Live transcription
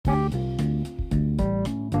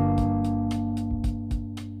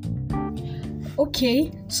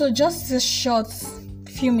Okay, so just this short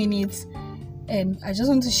few minutes, I just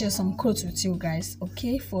want to share some quotes with you guys,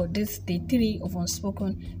 okay, for this day 3 of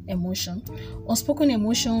unspoken emotion. Unspoken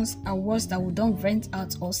emotions are words that we don't vent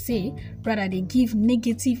out or say, rather they give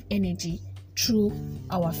negative energy through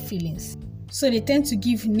our feelings. So they tend to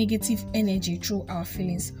give negative energy through our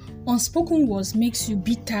feelings. Unspoken words makes you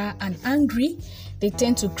bitter and angry. They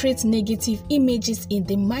tend to create negative images in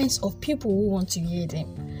the minds of people who want to hear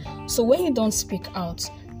them. So when you don't speak out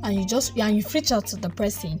and you reach out to the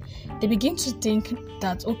person, they begin to think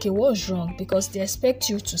that, okay, what's wrong? Because they expect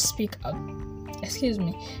you to speak out.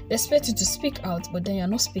 They expect you to speak out, but then you're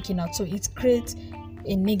not speaking out. So it creates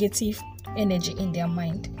a negative energy in their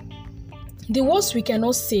mind. The words we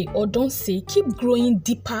cannot say or don't say keep growing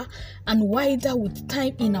deeper and wider with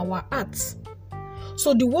time in our hearts.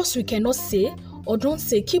 So the words we cannot say or don't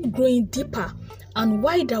say keep growing deeper and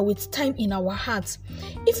wider with time in our hearts.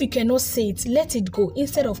 If you cannot say it, let it go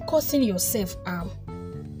instead of causing yourself harm.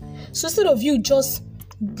 So instead of you just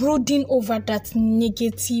brooding over that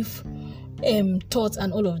negative thoughts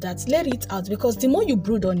and all of that, let it out, because the more you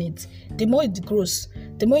brood on it, the more it grows,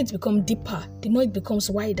 the more it becomes deeper, the more it becomes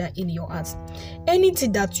wider in your heart.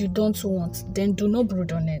 Anything that you don't want, then do not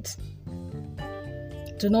brood on it.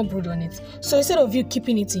 Do not brood on it. So instead of you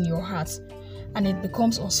keeping it in your heart and it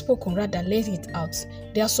becomes unspoken, rather let it out.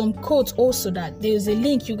 There are some quotes also that there is a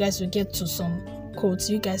link you guys will get to some quotes.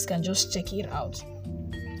 You guys can just check it out.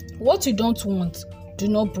 What you don't want, do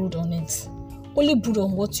not brood on it. Only brood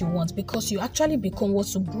on what you want, because you actually become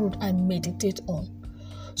what you brood and meditate on.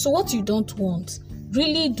 So what you don't want,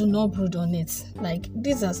 really do not brood on it. Like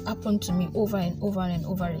this has happened to me over and over and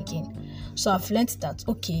over again. So I've learned that,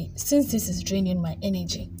 okay, since this is draining my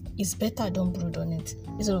energy, it's better I don't brood on it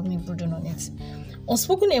instead of me brooding on it.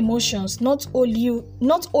 Unspoken emotions, unspoken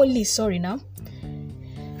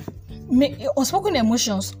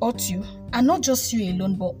emotions hurt you, and not just you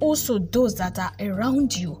alone, but also those that are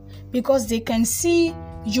around you, because they can see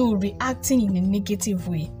you reacting in a negative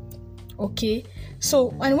way. Okay,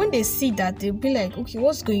 so and when they see that, they'll be like, okay,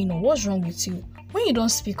 what's going on? What's wrong with you? When you don't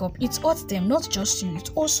speak up, it hurts them, not just you,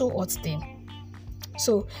 it also hurts them.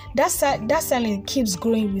 So that silence keeps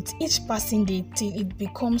growing with each passing day till it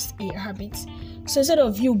becomes a habit. So instead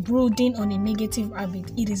of you brooding on a negative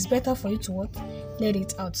habit, it is better for you to what? Let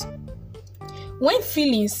it out. When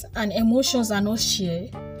feelings and emotions are not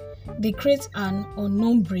shared, they create an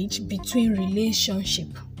unknown bridge between relationship.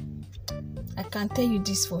 I can tell you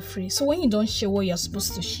this for free. So when you don't share what you're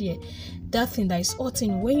supposed to share, that thing that is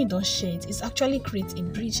hurting, when you don't share it, it's actually create a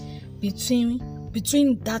bridge between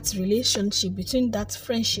that relationship, between that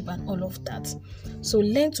friendship and all of that. So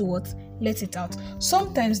learn to what? Let it out.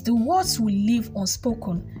 Sometimes the words we leave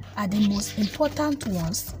unspoken are the most important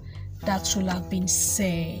ones that should have been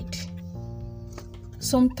said.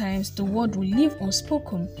 Sometimes the word we leave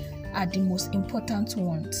unspoken are the most important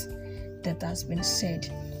ones that has been said.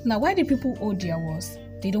 Now, why do people hold their words?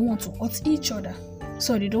 They don't want to hurt each other.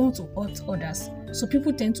 So they don't want to hurt others. So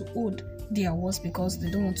people tend to hold their words because they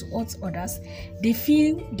don't want to hurt others. They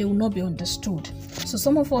feel they will not be understood. So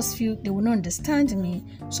some of us feel they will not understand me,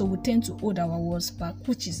 so we tend to hold our words back,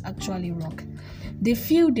 which is actually wrong. They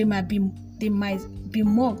feel they might be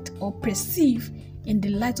mocked or perceived in the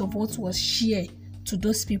light of what was shared to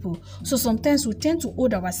those people. So sometimes we tend to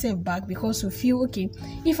hold ourselves back because we feel, okay,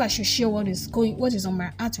 if I should share what is on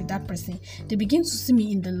my heart with that person, they begin to see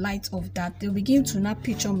me in the light of that. They'll begin to not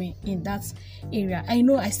picture me in that area. I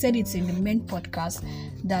know I said it in the main podcast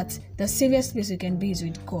that the safest place you can be is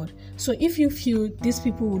with God. So if you feel these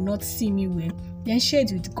people will not see me well, then share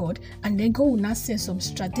it with God, and then God will not send some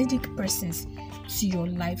strategic persons to your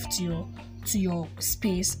life, to your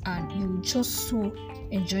space, and you will just so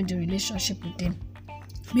enjoy the relationship with them.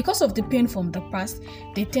 Because of the pain from the past,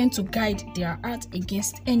 they tend to guide their heart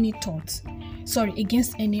against any odds. So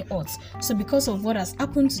because of what has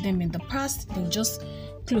happened to them in the past, they'll just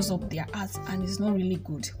close up their hearts, and it's not really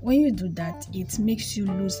good. When you do that, it makes you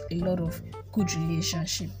lose a lot of good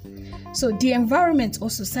relationship. So the environment or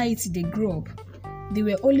society they grew up, they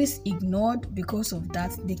were always ignored. Because of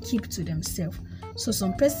that, they keep to themselves. So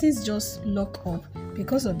some persons just lock up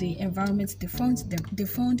because of the environment they found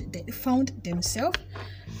themselves,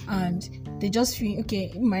 and they just feel, okay,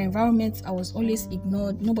 in my environment I was always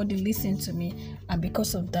ignored, nobody listened to me, and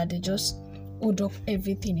because of that they just hold up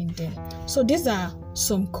everything in them. So these are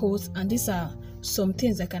some quotes, and these are some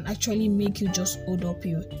things that can actually make you just hold up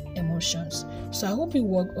your emotions. So I hope you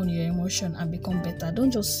work on your emotion and become better.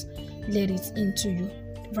 Don't just let it into you,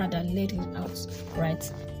 rather let it out. Right?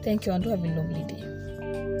 Thank you, and have a lovely day.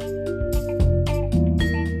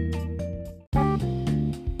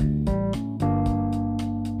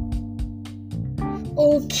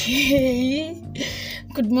 Okay.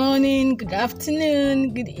 Good morning, good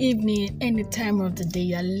afternoon, good evening, any time of the day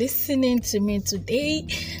you are listening to me today.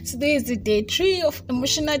 Today is the day 3 of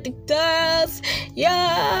Emotional Dictators.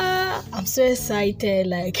 Yeah, I'm so excited.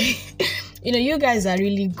 Like, you guys are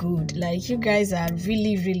really good. Like, you guys are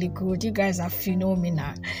really, really good. You guys are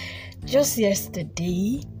phenomenal. Just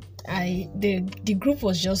yesterday, the group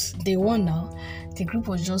was just day one now. The group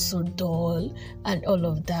was just so dull and all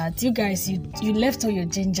of that. You guys, you left all your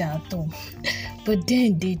ginger at home. But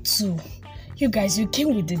then day 2, you guys, you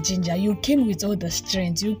came with the ginger. You came with all the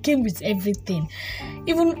strength. You came with everything.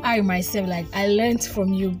 Even I myself, like, I learned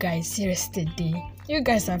from you guys yesterday. You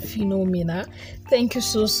guys are phenomenal. Thank you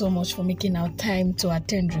so much for making our time to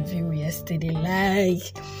attend review yesterday.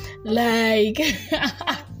 Like.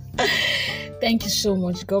 Thank you so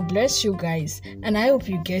much. God bless you guys. And I hope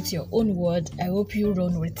you get your own word. I hope you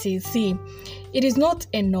run with it. See, it is not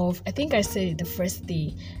enough. I think I said it the first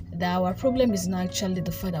day that our problem is not actually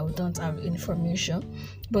the fact that we don't have information,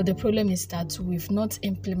 but the problem is that we've not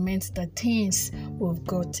implemented the things we've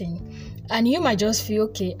gotten. And you might just feel,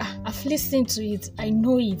 okay, I've listened to it. I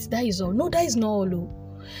know it. That is all. No, that is not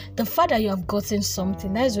all. The fact that you have gotten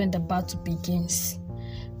something, that is when the battle begins.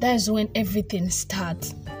 That is when everything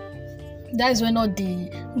starts. That is when all the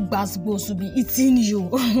basketballs will be eating you.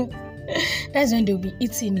 That's when they'll be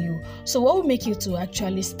eating you. So what will make you to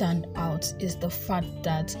actually stand out is the fact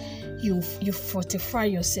that you fortify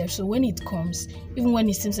yourself. So when it comes, even when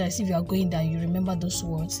it seems as if you are going down, you remember those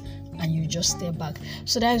words and you just step back.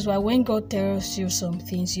 So that is why when God tells you some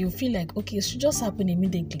things, you feel like, okay, it should just happen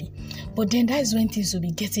immediately. But then that is when things will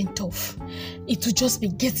be getting tough. It will just be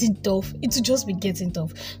getting tough.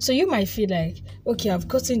 So you might feel like, okay, I've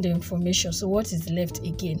gotten the information, so what is left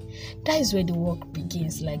again? That is where the work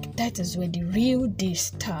begins. Like, that is where the real day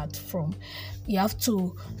starts from. You have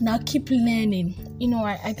to now keep learning.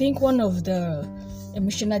 I think one of the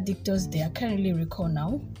emotional dictators I can't really recall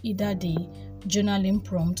now, either the journaling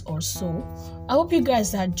prompt or so. I hope you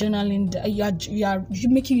guys are journaling. You're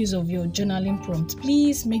making use of your journaling prompt.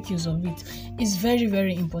 Please make use of it. It's very,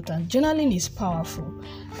 very important. Journaling is powerful.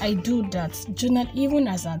 I do that journal even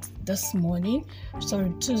as at this morning.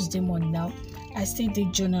 Tuesday morning now. I still did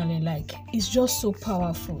journaling. Like, it's just so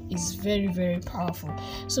powerful. It's very, very powerful.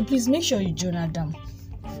 So please make sure you journal them.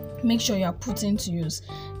 Make sure you are putting to use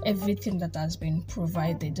everything that has been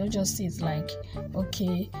provided. Don't just say it's like,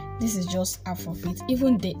 okay, this is just half of it.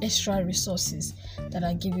 Even the extra resources that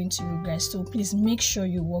are given to you guys. So please make sure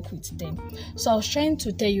you work with them. So I was trying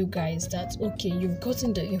to tell you guys that, okay, you've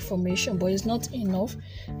gotten the information, but it's not enough.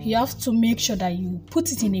 You have to make sure that you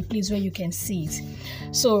put it in a place where you can see it.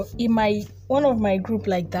 So in one of my group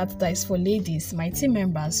like that is for ladies, my team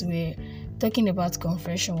members were talking about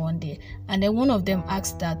confession one day, and then one of them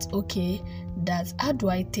asked that, okay, that how do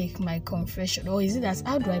I take my confession, or is it that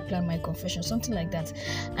how do I plan my confession, something like that.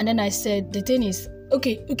 And then I said, the thing is,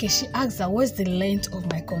 okay, she asked that what's the length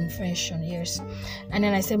of my confession? Yes. And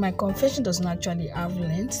then I said my confession does not actually have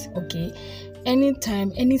length. Okay,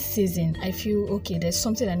 anytime, any season I feel, okay, there's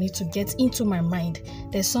something I need to get into my mind,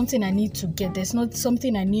 there's something I need to get, there's not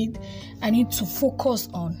something I need to focus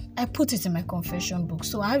on, I put it in my confession book.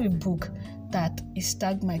 So I have a book that is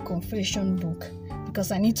tagged my confession book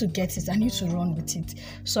because I need to get it, I need to run with it.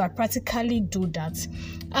 So I practically do that.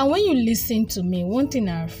 And when you listen to me, one thing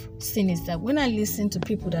I've seen is that when I listen to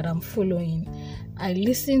people that I'm following, I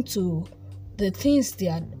listen to the things they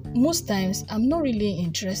are, most times I'm not really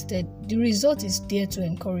interested. The result is there to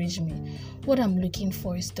encourage me. What I'm looking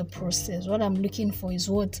for is the process. What I'm looking for is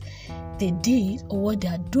what they did or what they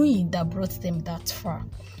are doing that brought them that far.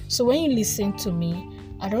 So when you listen to me,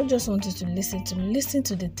 I don't just want you to listen to me. Listen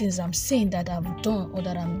to the things I'm saying that I've done or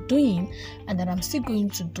that I'm doing and that I'm still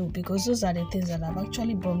going to do, because those are the things that have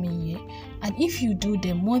actually brought me here. And if you do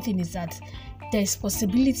them, one thing is that there's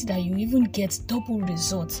possibility that you even get double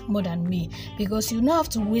results more than me, because you don't have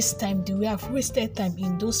to waste time the way I've wasted time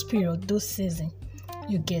in those periods, those seasons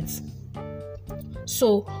you get.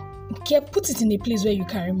 So put it in a place where you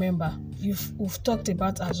can remember. We've talked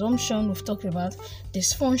about assumption, we've talked about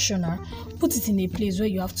dysfunctional. Put it in a place where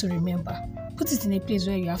you have to remember. Put it in a place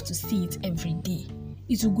where you have to see it every day.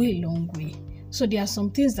 It will go a long way. So there are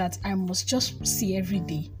some things that I must just see every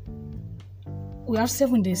day. We have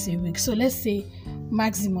 7 days a week. So let's say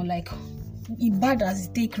maximum, like, it bad as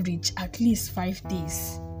it take reach at least 5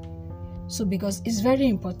 days. So because it's very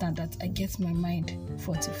important that I get my mind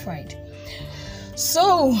fortified.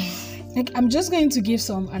 So I'm just going to give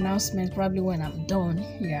some announcements probably when I'm done.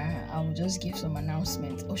 Yeah, I'll just give some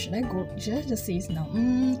announcements. Or should I just say it now?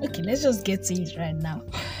 Okay, let's just get to it right now.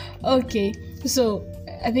 Okay, so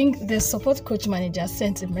I think the support coach manager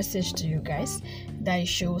sent a message to you guys that you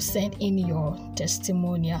should send in your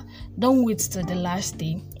testimonial. Don't wait till the last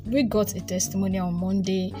day. We got a testimonial on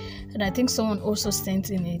Monday, and I think someone also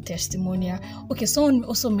sent in a testimonial. Okay, someone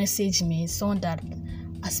also messaged me, someone that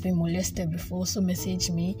has been molested before also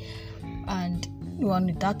messaged me, and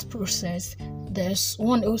on that process, there's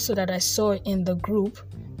one also that I saw in the group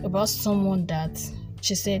about someone that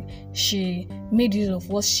she said she made use of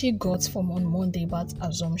what she got from on Monday about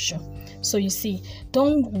assumption. So you see,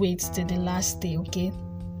 don't wait till the last day, okay?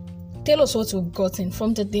 Tell us what you've gotten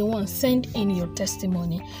from the day one. Send in your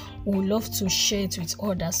testimony. We would love to share it with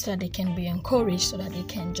others so that they can be encouraged, so that they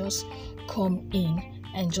can just come in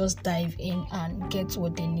and just dive in and get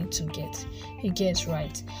what they need to get. You get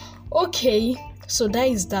right. Okay, so that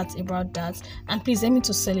is that about that. And please let me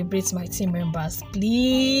to celebrate my team members.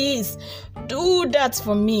 Please do that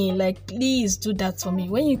for me. Like, please do that for me.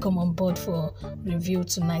 When you come on board for review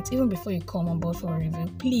tonight, even before you come on board for a review,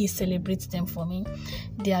 please celebrate them for me.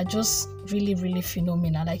 They are just really, really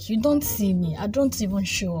phenomenal. Like, you don't see me. I don't even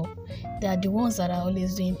show up. They are the ones that are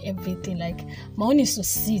always doing everything. Like, my own is to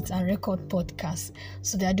sit and record podcasts.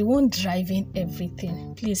 So they are the one driving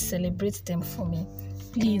everything. Please celebrate them for me.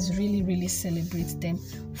 Please really, really celebrate them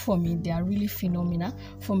for me. They are really phenomenal.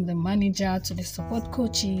 From the manager to the support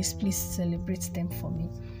coaches, please celebrate them for me.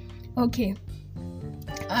 Okay.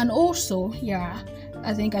 And also,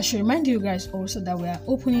 I think I should remind you guys also that we are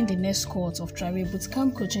opening the next cohort of Travel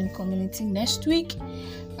Bootcamp Coaching Community next week,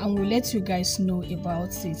 and we'll let you guys know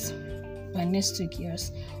about it by next week.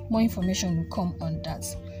 Yes, more information will come on that.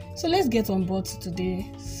 So let's get on board to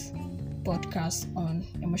today's podcast on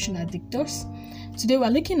emotional dictators. Today we're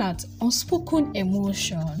looking at unspoken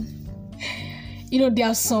emotion. There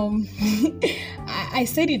are some I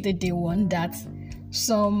said it the day one that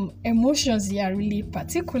some emotions here are really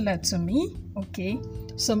particular to me. Okay,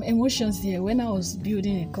 some emotions here, when I was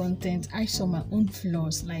building a content, I saw my own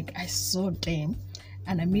flaws. Like, I saw them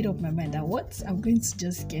and I made up my mind that I'm going to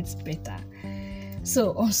just get better.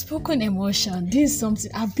 So unspoken emotion, this is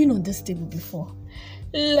something I've been on this table before.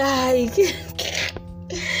 Like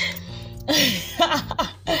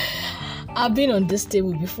I've been on this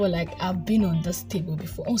table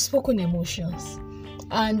before. Unspoken emotions.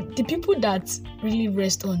 And the people that really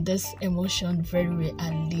rest on this emotion very well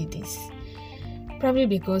are ladies. Probably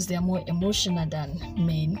because they are more emotional than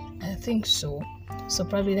men. I think so. So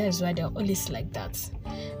probably that is why they're always like that.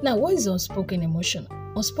 Now, what is unspoken emotion?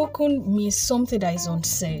 Unspoken means something that is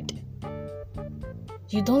unsaid.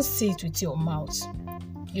 You don't say it with your mouth.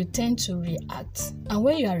 You tend to react. And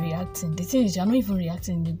when you are reacting, the thing is, you're not even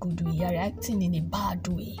reacting in a good way. You're reacting in a bad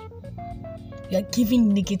way. You're giving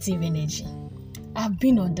negative energy. I've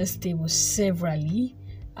been on this table severally,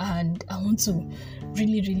 and I want to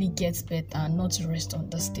really, really get better and not rest on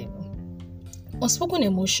this table. Unspoken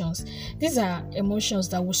emotions. These are emotions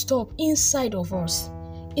that will stop inside of us.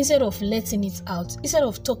 Instead of letting it out, instead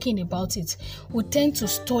of talking about it, we tend to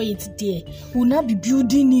store it there. We'll not be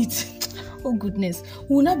building it. Oh goodness,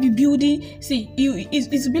 we'll not be building. See,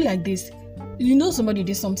 it's a bit like this. Somebody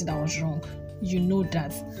did something that was wrong. You know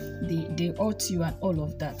that they hurt you and all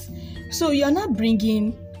of that. So you're not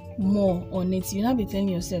bringing more on it. You'll not be telling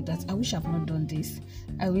yourself that I wish I've not done this.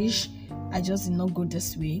 I wish I just did not go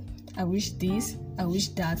this way. I wish this, I wish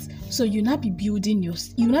that. So you'll not be building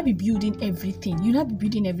everything. You'll not be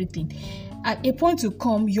building everything. At a point to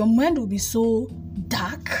come, your mind will be so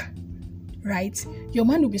dark, right? Your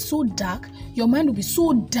mind will be so dark. Your mind will be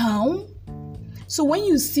so down. So when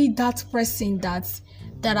you see that person that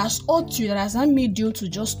has hurt you, that has not made you to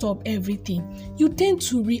just stop everything, you tend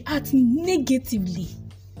to react negatively.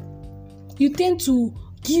 You tend to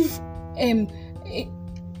give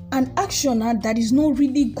an action that is not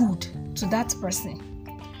really good to that person.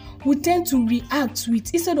 We tend to react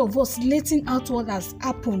with, instead of us letting out what has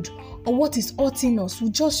happened or what is hurting us, we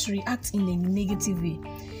just react in a negative way.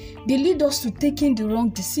 They lead us to taking the wrong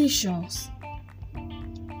decisions.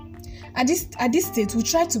 At this stage, we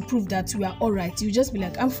try to prove that we are all right. You just be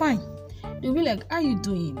like, I'm fine. They'll be like, how are you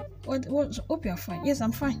doing? What? Hope you're fine. Yes,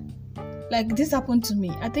 I'm fine. Like, this happened to me.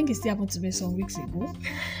 I think it still happened to me some weeks ago.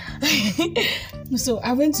 So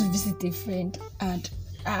I went to visit a friend, and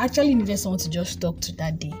I actually needed someone to just talk to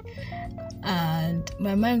that day. And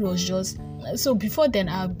my mind was just... So before then,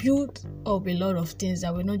 I built up a lot of things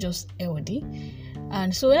that were not just healthy.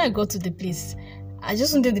 And so when I got to the place, I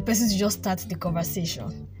just wanted the person to just start the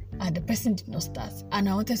conversation. And the person did not start. And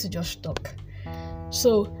I wanted to just talk.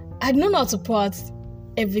 So I didn't know how to pour out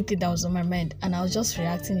everything that was on my mind. And I was just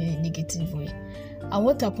reacting in a negative way. And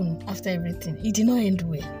what happened after everything? It did not end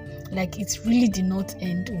well. Like, it really did not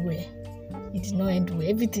end well. it did not end well.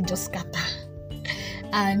 Everything just scattered.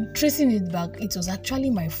 And tracing it back, it was actually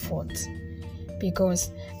my fault,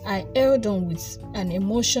 because I held on with an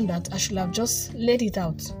emotion that I should have just let it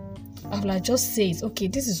out. I would have just said, okay,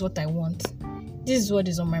 this is what I want. This is what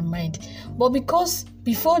is on my mind. But because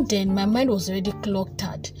before then, my mind was already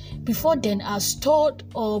cluttered. Before then, I stored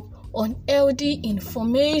up unhealthy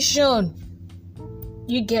information.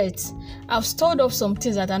 You get? I've stored up some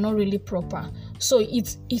things that are not really proper. So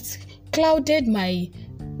it clouded my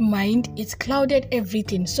mind. It clouded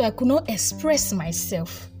everything. So I could not express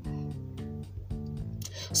myself.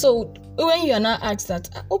 So when you are now asked that,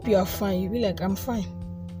 I hope you are fine, you'll be like, I'm fine.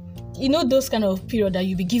 You know those kind of period that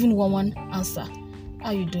you'll be giving one answer.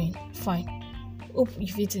 How you doing? Fine. Hope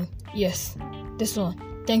you've eaten. Yes. This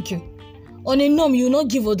one. Thank you. On a norm, you will not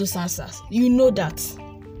give all those answers. You know that.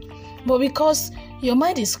 But because your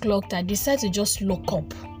mind is clogged, I decide to just lock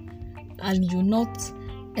up and you not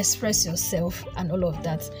express yourself and all of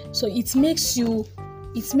that. So it makes you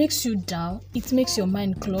down. It makes your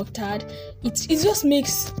mind cluttered. It just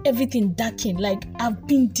makes everything darken. Like, I've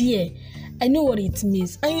been there. I know what it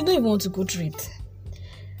means. And you don't even want to go through it.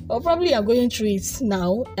 Or probably you're going through it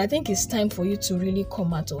now. I think it's time for you to really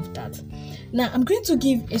come out of that. Now, I'm going to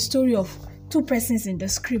give a story of two persons in the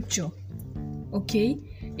scripture. Okay?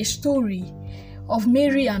 A story of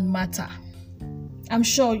Mary and Martha. I'm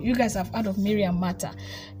sure you guys have heard of Mary and Martha.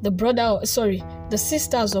 The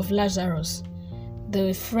sisters of Lazarus.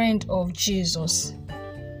 The friend of Jesus.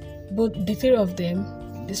 Both the three of them,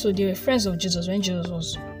 so they were friends of Jesus when Jesus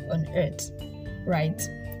was on earth. Right?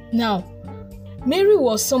 Now, Mary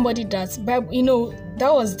was somebody that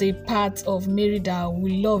was the part of Mary that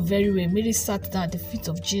we love very well. Mary sat down at the feet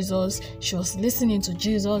of Jesus. She was listening to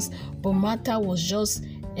Jesus. But Martha on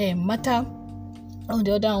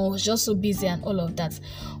the other hand was just so busy and all of that.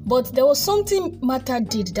 But there was something Martha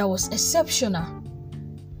did that was exceptional.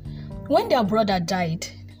 When their brother died,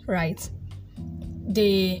 right,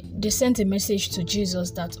 they sent a message to Jesus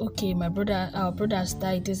that, okay, our brother has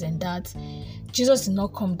died, this and that. Jesus did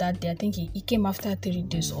not come that day. I think he came after 3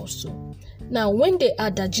 days or so. Now, when they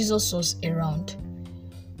heard that Jesus was around,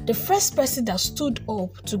 the first person that stood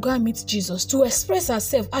up to go and meet Jesus, to express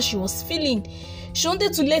herself as she was feeling, she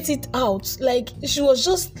wanted to let it out. Like, she was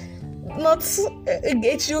just not,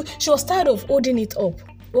 she was tired of holding it up.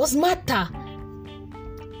 It was Martha.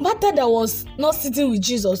 Martha that was not sitting with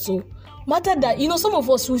Jesus. So, Martha that, some of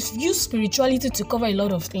us, we've used spirituality to cover a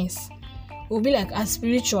lot of things. We'll be like, I'm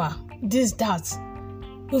spiritual. This, that.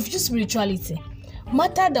 We've used spirituality.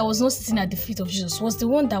 Martha that was not sitting at the feet of Jesus was the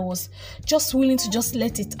one that was just willing to just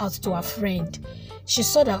let it out to her friend. She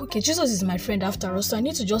saw that, okay, Jesus is my friend after all, so I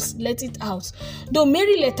need to just let it out. Though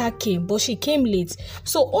Mary later came, but she came late.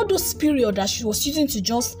 So all those periods that she was using to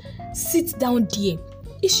just sit down there,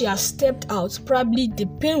 if she had stepped out, probably the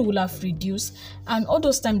pain would have reduced and all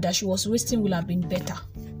those time that she was wasting would have been better.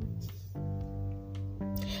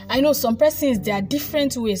 I know some persons, there are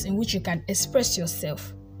different ways in which you can express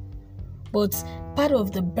yourself. But part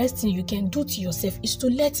of the best thing you can do to yourself is to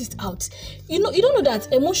let it out. You don't know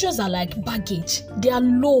that emotions are like baggage. They are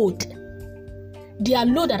load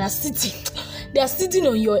that are sitting. They are sitting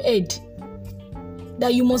on your head.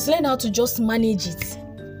 That you must learn how to just manage it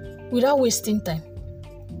without wasting time.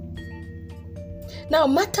 Now,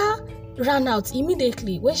 Martha ran out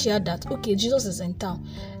immediately when she heard that, okay, Jesus is in town.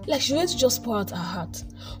 Like, she went to just pour out her heart.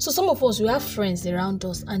 So some of us, we have friends around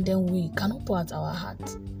us and then we cannot pour out our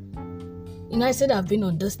heart. I said I've been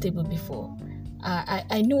on this table before.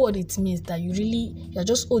 I knew what it means that you're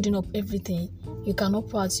just holding up everything. You cannot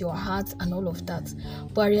pour out your heart and all of that.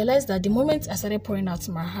 But I realized that the moment I started pouring out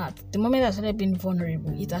my heart, the moment I started being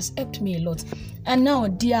vulnerable, it has helped me a lot. And now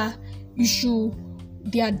there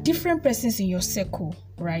are different persons in your circle,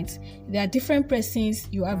 right? There are different persons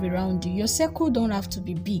you have around you. Your circle don't have to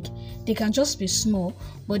be big. They can just be small,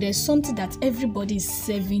 but there's something that everybody is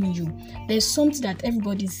serving you. There's something that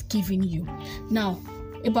everybody is giving you. Now,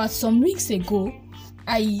 about some weeks ago,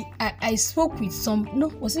 I spoke with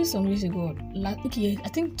was it some weeks ago? Okay, I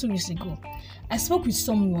think 2 weeks ago. I spoke with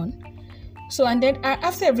someone. So, and then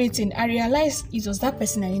after everything, I realized it was that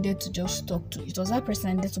person I needed to just talk to. It was that person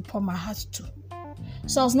I needed to pour my heart to.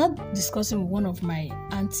 So I was not discussing with one of my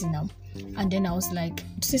auntie now, and then I was like,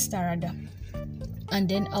 sister rather, and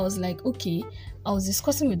then I was like, okay, I was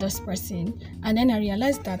discussing with this person, and then I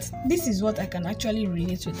realized that this is what I can actually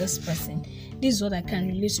relate with this person, this is what I can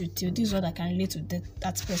relate with you, this is what I can relate with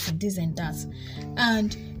that person, this and that.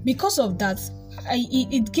 And because of that,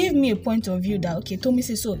 it gave me a point of view that, okay, Tommy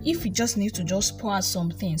says, so if you just need to just pour out some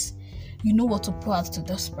things, you know what to pour out to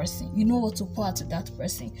this person. You know what to pour out to that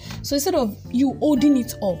person. So instead of you holding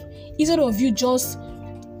it up, instead of you just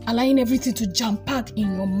allowing everything to jam pack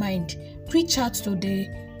in your mind, reach out to the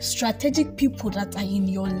strategic people that are in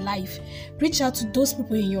your life. Reach out to those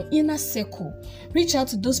people in your inner circle. Reach out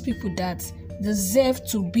to those people that deserve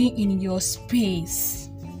to be in your space.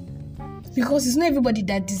 Because it's not everybody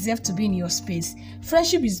that deserves to be in your space.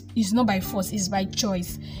 Friendship is not by force, it's by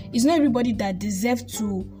choice. It's not everybody that deserves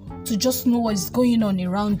to just know what is going on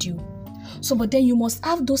around you. So, but then you must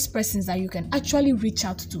have those persons that you can actually reach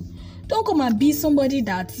out to. Don't come and be somebody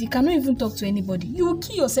that you cannot even talk to anybody. You will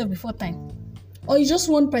kill yourself before time. Or you just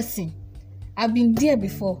one person. I've been there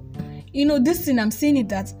before. This thing, I'm saying it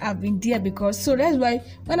that I've been there because, so that's why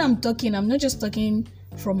when I'm talking, I'm not just talking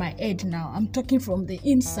from my head now. I'm talking from the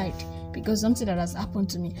inside because something that has happened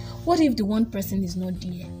to me. What if the one person is not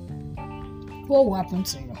there? What will happen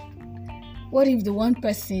to you? What if the one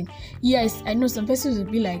person, yes, I know some persons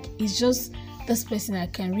will be like, it's just this person I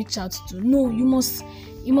can reach out to. No, you must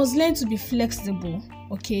learn to be flexible,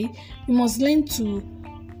 okay? You must learn to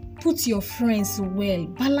put your friends well,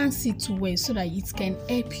 balance it well so that it can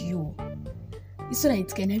help you.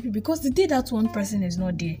 Because the day that one person is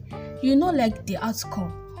not there, you not like the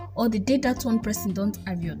outcome. Or the day that one person don't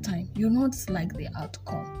have your time, you not like the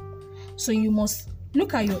outcome. So you must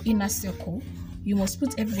look at your inner circle. You must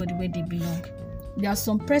put everybody where they belong. There are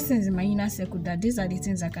some persons in my inner circle that these are the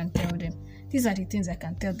things I can tell them. These are the things I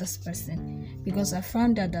can tell this person. Because I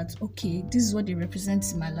found out that, okay, this is what they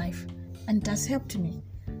represent in my life. And it has helped me.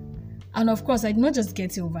 And of course, I did not just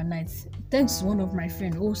get it overnight. Thanks to one of my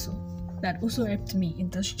friends also, that also helped me in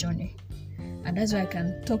this journey. And that's why I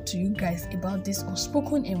can talk to you guys about these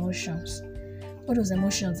unspoken emotions. All those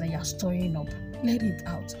emotions that you are storing up, let it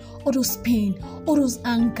out. All those pain, all those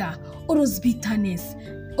anger, all those bitterness,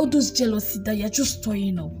 all those jealousy that you are just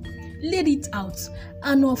storing up, let it out.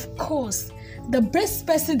 And of course, the best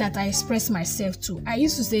person that I express myself to, I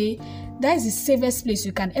used to say, that is the safest place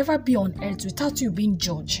you can ever be on earth without you being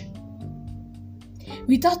judged.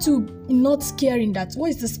 Without you not caring that,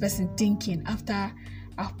 what is this person thinking after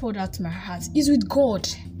I've poured out my heart, is with God.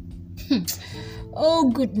 Oh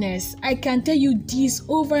goodness, I can tell you this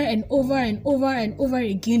over and over and over and over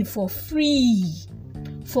again for free.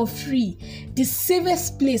 For free. The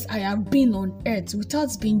safest place I have been on earth without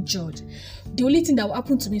being judged. The only thing that will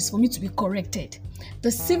happen to me is for me to be corrected.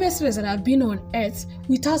 The safest place that I've been on earth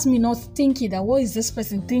without me not thinking that what is this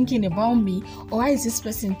person thinking about me or how is this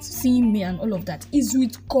person seeing me and all of that is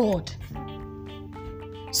with God.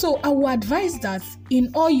 So I will advise that in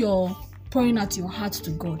all your pouring out your heart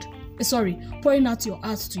to God, pouring out your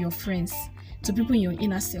heart to your friends, to people in your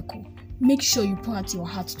inner circle, make sure you pour out your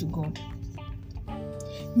heart to God.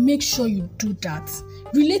 Make sure you do that.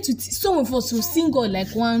 Relate with some of us who sing God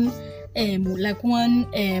like one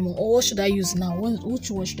or what should I use now?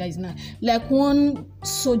 Which word should I use now? Like one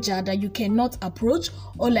soldier that you cannot approach,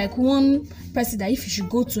 or like one person that if you should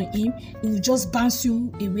go to him, he will just bounce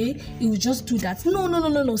you away. He will just do that.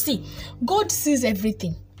 No. See, God sees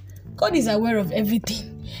everything. God is aware of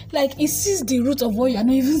everything. Like he sees the root of what you are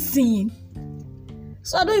not even seeing.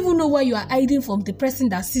 So I don't even know why you are hiding from the person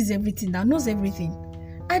that sees everything, that knows everything.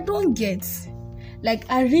 I don't get.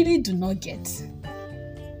 Like I really do not get.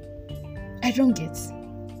 I don't get.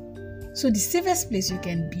 So the safest place you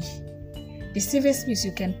can be, the safest place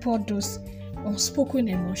you can pour those unspoken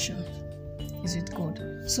emotions is with God.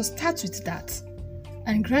 So start with that.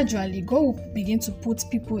 And gradually, God will begin to put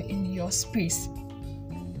people in your space.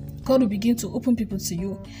 God will begin to open people to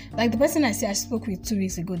you. Like the person I spoke with 2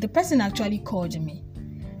 weeks ago, the person actually called me.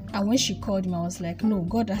 And when she called me, I was like, no,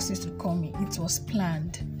 God asked you to call me. It was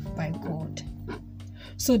planned by God.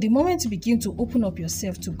 So the moment you begin to open up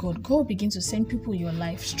yourself to God, God will begin to send people in your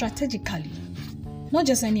life strategically. Not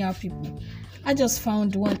just any other people. I just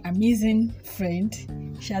found one amazing friend.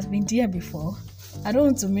 She has been there before. I don't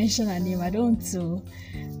want to mention her name. I don't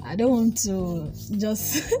want to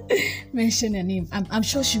just mention her name. I'm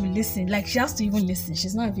sure she will listen. Like she has to even listen.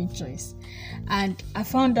 She's not having choice. And I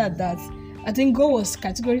found out that I think God was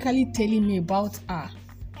categorically telling me about her.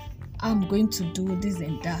 I'm going to do this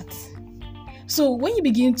and that. So when you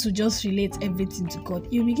begin to just relate everything to God,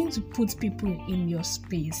 you begin to put people in your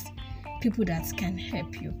space, people that can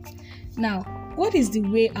help you. Now, what is the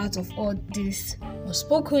way out of all these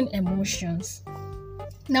unspoken emotions?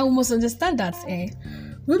 Now, we must understand that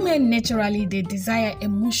women naturally, they desire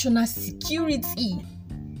emotional security.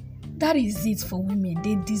 That is it for women.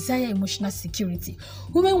 They desire emotional security.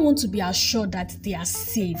 Women want to be assured that they are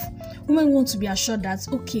safe. Women want to be assured that,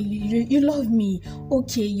 okay, you love me.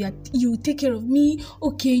 Okay, you take care of me.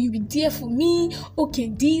 Okay, you be there for me. Okay,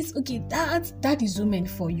 this, okay, that. That is women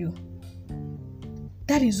for you.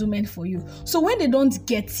 That is women for you. So when they don't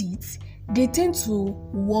get it, they tend to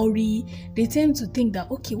worry. They tend to think that,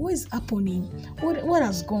 okay, what is happening? What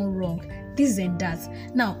has gone wrong? This and that.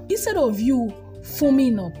 Now, instead of you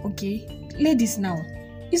foaming up, okay, ladies now,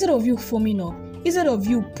 instead of you foaming up, instead of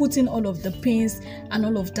you putting all of the pains and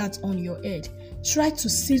all of that on your head, try to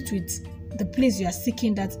sit with the place you are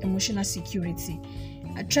seeking that emotional security.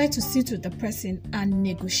 Try to sit with the person and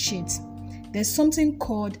negotiate. There's something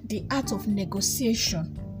called the art of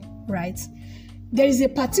negotiation, right? There is a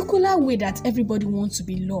particular way that everybody wants to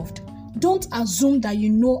be loved. Don't assume that you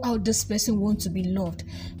know how this person wants to be loved.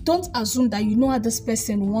 Don't assume that you know how this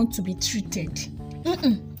person wants to be treated.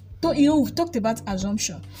 Don't, we've talked about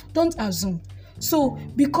assumption. Don't assume. So,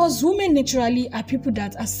 because women naturally are people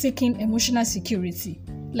that are seeking emotional security,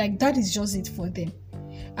 like that is just it for them.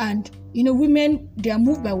 And, women, they are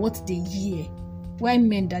moved by what they hear. While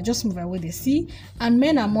men that just move by what they see, and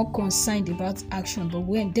men are more concerned about action. But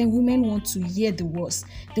then women want to hear the words.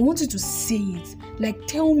 They want you to say it. Like,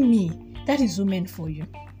 tell me. That is women for you.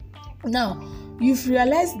 Now, you've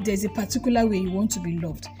realized there's a particular way you want to be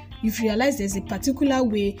loved. You've realized there's a particular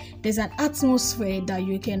way, there's an atmosphere that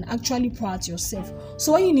you can actually pour out yourself.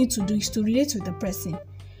 So what you need to do is to relate with the person.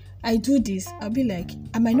 I do this. I'll be like,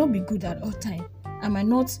 I might not be good at all time. I might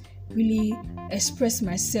not really express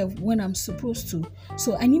myself when I'm supposed to.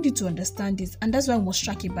 So I need you to understand this, and that's why we must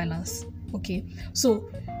strike a balance. Okay,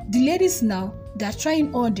 so the ladies now, they're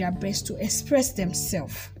trying all their best to express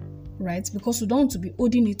themselves, right? Because we don't want to be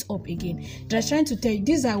holding it up again. They're trying to tell you,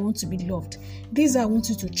 this is how I want to be loved. This is how I want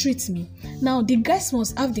you to treat me. Now, the guys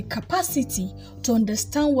must have the capacity to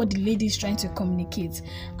understand what the lady is trying to communicate.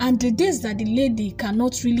 And the days that the lady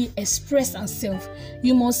cannot really express herself,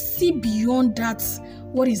 you must see beyond that,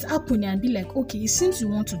 what is happening, and be like, okay, it seems you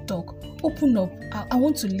want to talk. Open up. I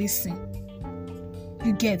want to listen.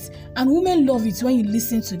 You get? And women love it when you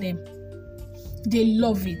listen to them. They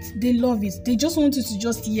love it. They love it. They just want you to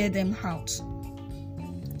just hear them out.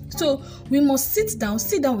 So we must sit down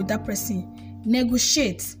with that person,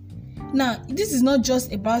 negotiate. Now, this is not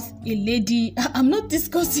just about a lady. I'm not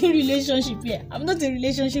discussing relationship here. I'm not a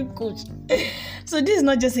relationship coach. So this is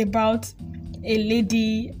not just about a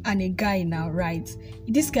lady and a guy now, right?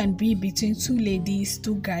 This can be between two ladies,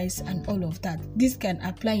 two guys, and all of that. This can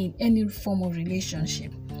apply in any form of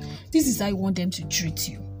relationship. This is how you want them to treat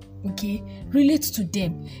you. Okay, relate to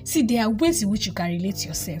them. See, there are ways in which you can relate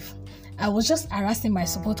yourself. I was just harassing my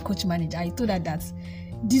support coach manager. I told her that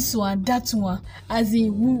this one, that one, as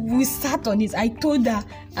in we sat on it. I told her,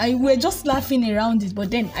 we're just laughing around it,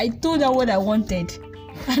 but then I told her what I wanted,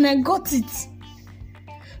 and I got it.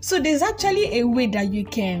 So there's actually a way that you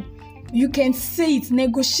can say it,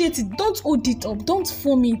 negotiate it. Don't hold it up. Don't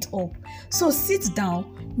foam it up. So sit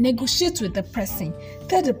down, negotiate with the person.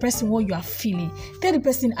 Tell the person what you are feeling. Tell the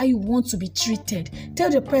person how you want to be treated. Tell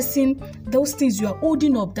the person those things you are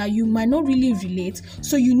holding up that you might not really relate.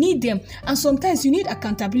 So you need them. And sometimes you need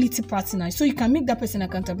accountability partner. So you can make that person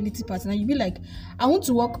accountability partner. You be like, I want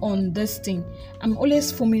to work on this thing. I'm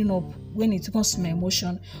always foaming up when it comes to my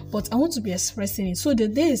emotion, but I want to be expressing it. So the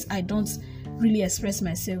days I don't really express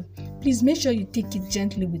myself, please make sure you take it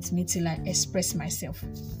gently with me till I express myself.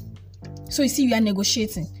 So you see, you are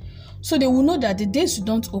negotiating. So they will know that the days you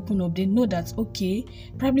don't open up, they know that, okay,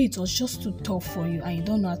 probably it was just too tough for you and you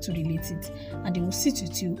don't know how to relate it. And they will sit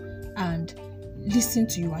with you and listen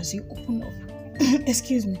to you as you open up.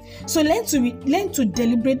 Excuse me. So learn to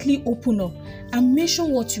deliberately open up and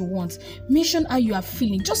mention what you want. Mention how you are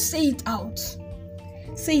feeling. Just say it out.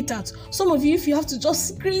 Say it out. Some of you, if you have to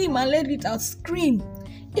just scream and let it out, scream.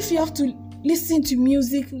 If you have to listen to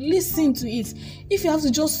music, listen to it. If you have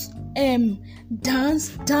to just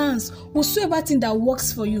dance, whatsoever thing that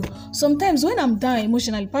works for you. Sometimes when I'm down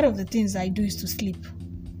emotionally, part of the things I do is to sleep.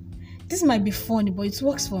 This might be funny, but it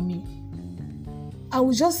works for me. I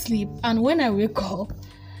will just sleep, and when I wake up,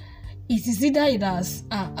 it is either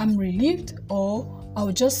I'm relieved, or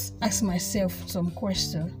I'll just ask myself some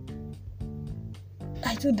question.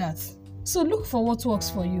 I do that. So look for what works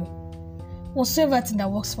for you. Whatsoever thing that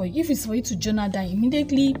works for you. If it's for you to journal down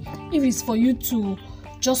immediately, if it's for you to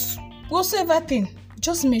just whatsoever thing,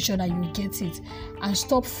 just make sure that you get it and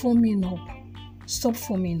stop foaming up. Stop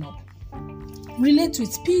foaming up. Relate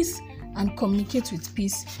with peace and communicate with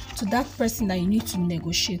peace to that person that you need to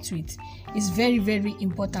negotiate with. It's very, very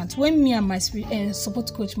important. When me and my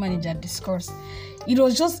support coach manager discussed, It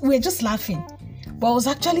was just, we were just laughing. But I was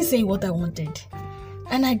actually saying what I wanted.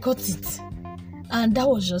 And I got it. And that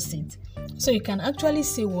was just it. So you can actually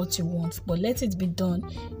say what you want, but let it be done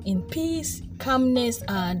in peace, calmness,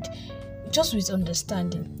 and just with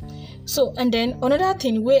understanding. So, and then another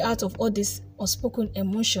thing, way out of all this unspoken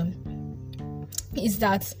emotion, is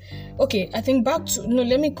that, okay, I think back to,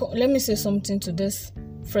 let me say something to this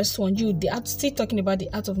first one. Still talking about the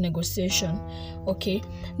art of negotiation. Okay,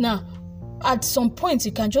 now at some point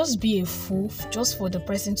you can just be a fool just for the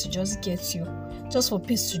person to just get you, just for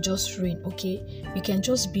peace to just reign. Okay, you can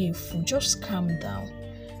just be a fool, just calm down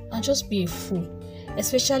and just be a fool,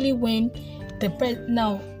 especially when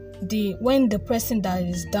when the person that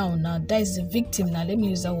is down, now that is the victim, now let me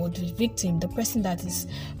use that word, the victim, the person that is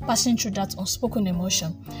passing through that unspoken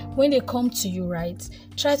emotion, when they come to you, right,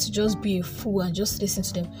 try to just be a fool and just listen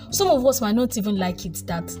to them. Some of us might not even like it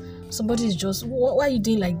that somebody is just, why are you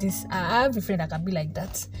doing like this? I have a friend that can be like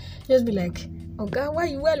that. Just be like, oh God, why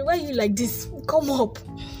are you like this? Come up.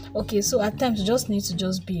 Okay, so at times you just need to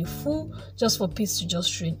just be a fool just for peace to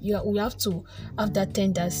just reign. We have to have that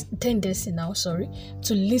tendency now,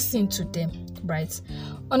 to listen to them, right?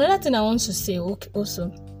 Another thing I want to say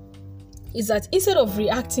also is that instead of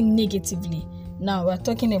reacting negatively, now we're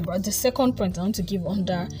talking about the second point I want to give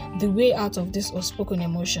under the way out of this unspoken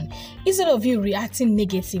emotion. Instead of you reacting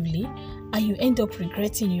negatively and you end up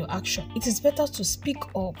regretting your action, it is better to speak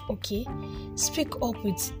up, okay? Speak up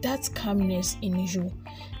with that calmness in you.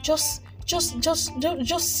 Just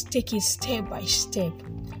take it step by step.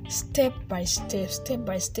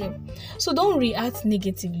 So don't react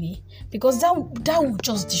negatively, because that will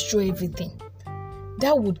just destroy everything.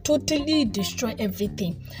 That would totally destroy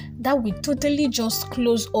everything. That will totally just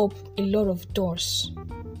close up a lot of doors.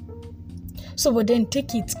 So, but then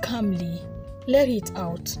take it calmly. Let it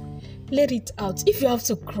out. If you have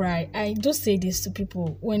to cry, I do say this to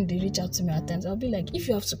people when they reach out to me at times. I'll be like, if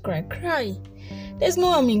you have to cry, cry. There's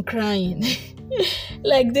no harm in crying.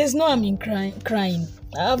 There's no harm in crying.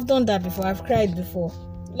 I've done that before. I've cried before.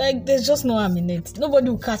 There's just no harm in it. Nobody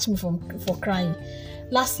will catch me for crying.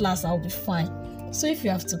 Last, I'll be fine. So if you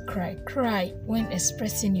have to cry when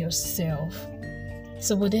expressing yourself.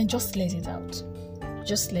 So, but then just let it out.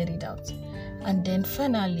 And then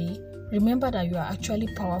finally, remember that you are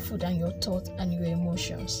actually powerful than your thoughts and your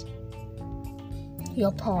emotions.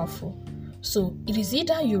 You're powerful. So it is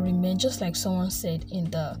either you remain, just like someone said in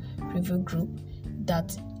the review group,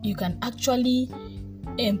 that you can actually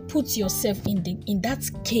put yourself in that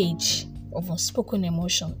cage of unspoken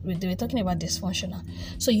emotion. They were talking about dysfunctional.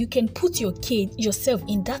 So you can put yourself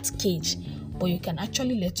in that cage, but you can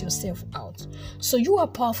actually let yourself out. So you are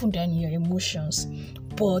powerful than your emotions.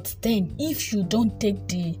 But then if you don't take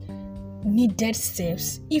the needed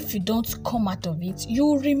steps, if you don't come out of it, you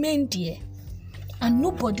will remain there and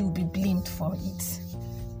nobody will be blamed for it.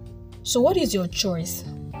 So what is your choice?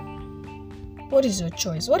 What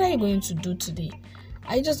are you going to do today?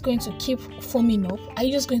 Are you just going to keep foaming up? Are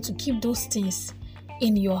you just going to keep those things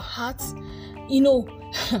in your heart?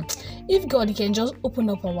 If God can just open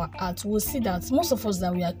up our heart, we'll see that most of us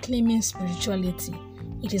that we are claiming spirituality,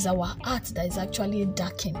 it is our heart that is actually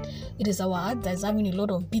darkened. It is our heart that is having a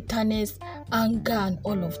lot of bitterness, anger, and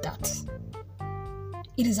all of that.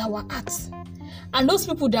 It is our heart. And those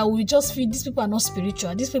people that we just feel, these people are not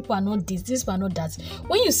spiritual, these people are not this, these people are not that.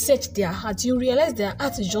 When you search their heart, you realize their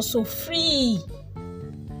heart is just so free.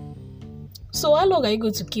 So how long are you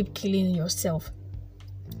going to keep killing yourself?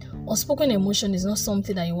 Unspoken emotion is not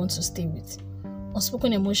something that you want to stay with.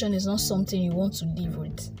 Unspoken emotion is not something you want to live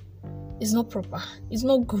with. It's not proper. It's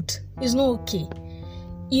not good. It's not okay.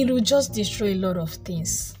 It will just destroy a lot of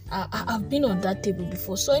things. I've been on that table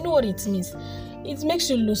before, so I know what it means. It makes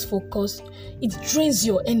you lose focus. It drains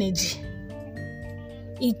your energy.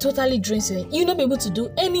 It totally drains you. You'll not be able to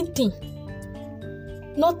do anything.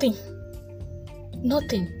 Nothing.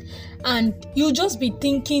 And you'll just be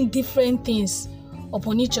thinking different things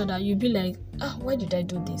upon each other. You'll be like, why did I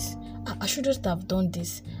do this? I shouldn't have done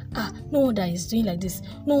this. No wonder is doing like this.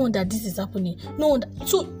 No wonder this is happening. No wonder.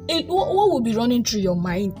 So what will be running through your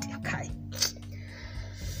mind? Okay.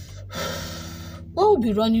 What will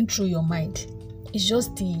be running through your mind is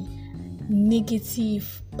just the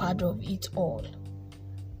negative part of it all,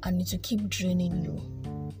 and it will keep draining you.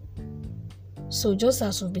 So just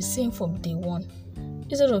as we've been saying from day one,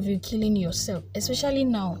 instead of you killing yourself, especially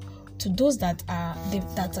now to those that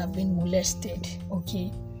have been molested,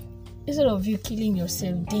 okay, instead of you killing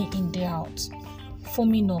yourself day in, day out,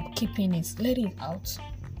 foaming up, keeping it, let it out.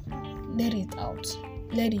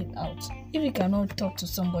 If you cannot talk to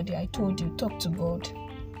somebody, I told you, talk to God.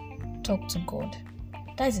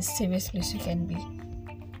 That is the safest place you can be.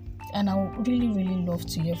 And I would really, really love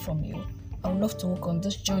to hear from you. I would love to work on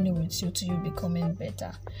this journey with you to you becoming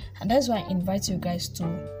better. And that's why I invite you guys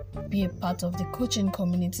to be a part of the coaching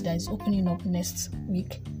community that is opening up next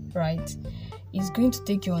week, right? It's going to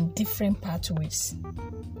take you on different pathways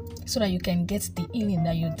so that you can get the healing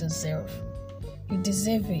that you deserve. You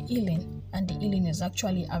deserve a healing, and the healing is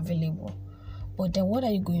actually available. But then what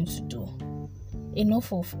are you going to do?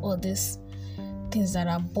 Enough of all these things that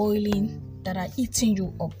are boiling, that are eating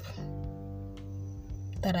you up.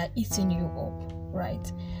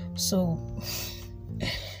 Right? So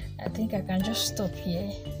I think I can just stop here.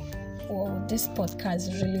 Whoa, this podcast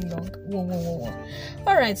is really long. Whoa.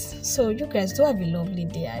 All right, so you guys do have a lovely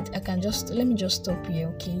day. Let me just stop here,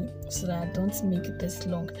 okay, so that I don't make it this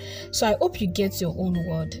long. So I hope you get your own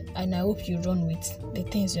word, and I hope you run with the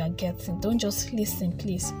things you are getting. Don't just listen,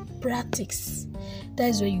 please. Practice. That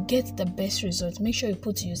is where you get the best results. Make sure you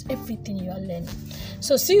put to use everything you are learning.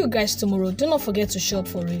 So see you guys tomorrow. Do not forget to show up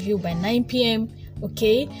for review by 9 p.m.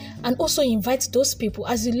 Okay, and also invite those people.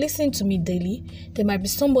 As you listen to me daily, there might be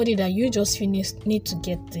somebody that you just need to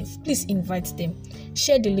get this. Please invite them.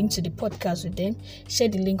 Share the link to the podcast with them. Share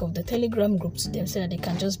the link of the Telegram group to them so that they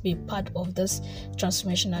can just be a part of this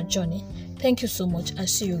transformational journey. Thank you so much. I'll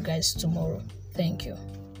see you guys tomorrow. Thank you.